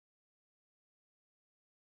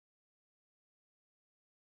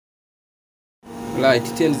Light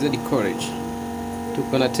TNZ College.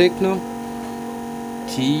 Tuko na Techno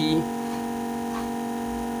T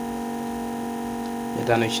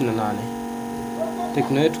 528.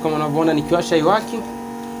 Techno yetu kama unavyoona nikiwasha haiwaki.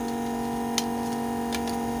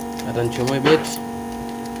 Hata nichomoe beti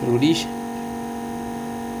nirudishe.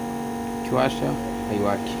 Kiwasha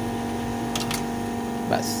haiwaki.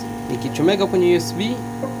 Basi nikichomeka kwenye USB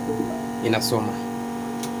inasoma.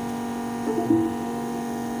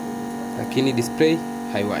 Lakini display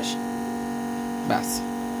haiwashi. Basi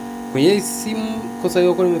kwenye simu kosa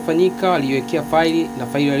lilikuwa limefanyika, aliwekea faili na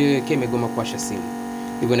faili aliyowekea imegoma kuwasha simu.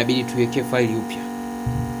 Hivyo inabidi tuwekee faili upya.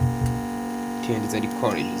 TNZ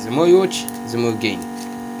College. The more you watch, the more you gain.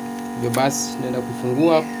 Hivyo basi naenda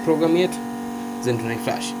kufungua program yetu, then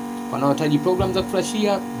tunaiflash. Kwa wanaohitaji program za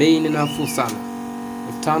kuflashia, bei ni nafuu sana.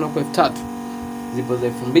 5,000 kwa 3,000. Zipo za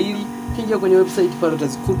 2,000. Kingia kwenye website pale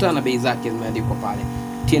utazikuta na bei zake zimeandikwa pale.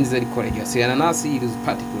 TNZ College. Wasiliana nasi ili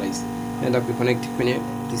uzipate kirahisi. Naenda kuconnect kwenye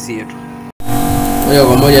PC yetu. Moja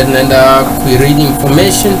kwa moja tunaenda ku-read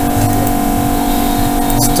information.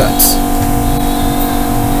 Start.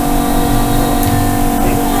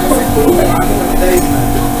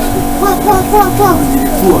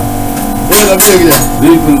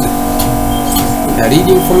 Na read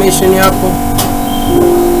information hapo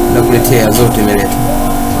na kuletea zote imeleta.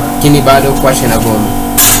 Lakini bado kuwasha na goma.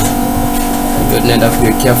 Ndio tunaenda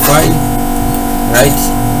kuwekea file right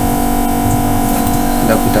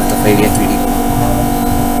na kutafuta faili yetu iliko.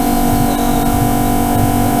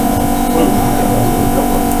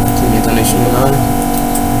 International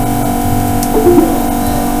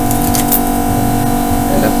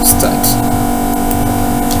and start.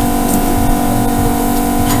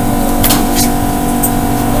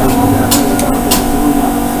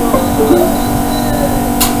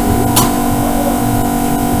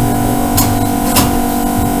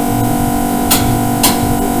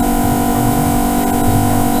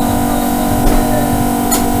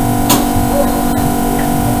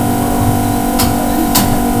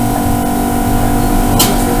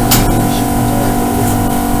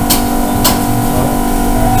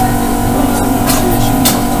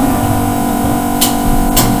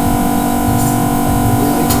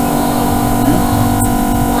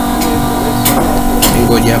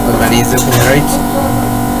 Ngoja hapa malize kwenye right.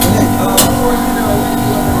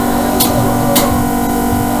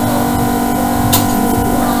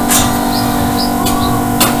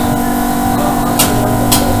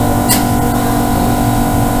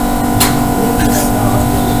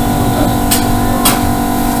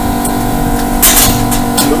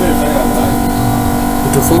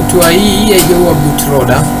 Tofauti wa hii haijawa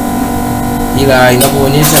bootloader, ila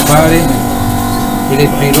inapoonyesha pale ile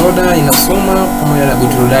preloader inasoma pamoja na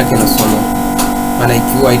bootloader yake inasoma. Maana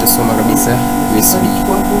ikiwa itasoma kabisa USB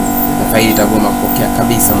na faili itagoma kupokea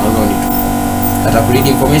kabisa mwanzoni tu. Hata ku read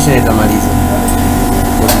information itamaliza.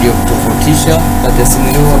 Kwa hiyo kutofautisha kati ya simu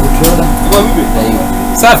hiyo na bootloader. Kwa vipi?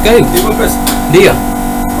 Safi karibu. Ndio.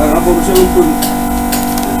 Bwana hapo mshauri mtu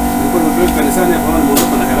nilikuwa nimetoka kanisani hapo na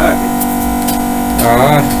muondoka na hela yake.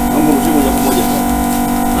 Mambo mshauri moja kwa moja.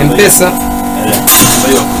 M-Pesa.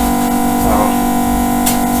 Ndio. Sawa.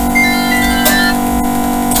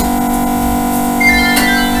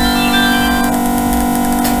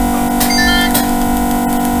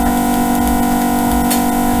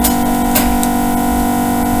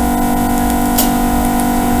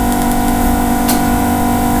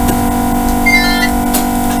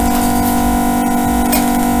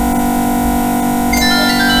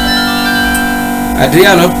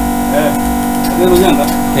 Adriano? Adriano Nyanda?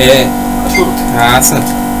 Nashukuru.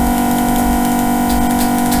 Asante.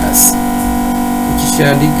 Basi.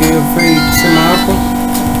 Ukishaandika hiyo faili kusema hapo,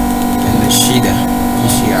 ndio shida.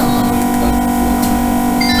 Kishi hapo.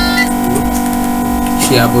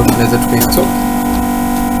 Kishi hapo tunaweza tukaistop.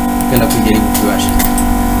 Kwenda kujaribu kuwasha.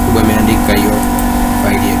 Kwa ameandika hiyo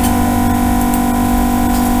faili yetu.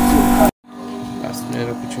 Basi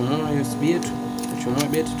tunaenda kuchomoa USB yetu. Kuchomoa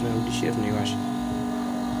beti tunarudishia tunaiwasha.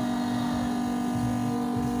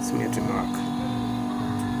 Simu yetu imewaka.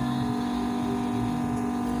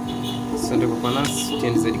 Asante kwa kuwa nasi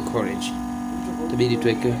TNZ College. Itabidi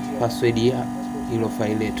tuweke password ya hilo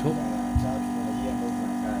faili letu.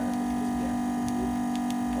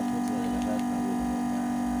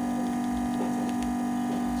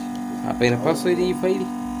 Hapa ina password hii faili.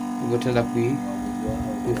 Hivyo tutaenda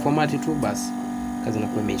kuiformat tu basi. Kazi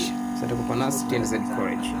inakuwa imeisha. Asante kwa kuwa nasi TNZ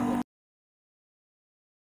College.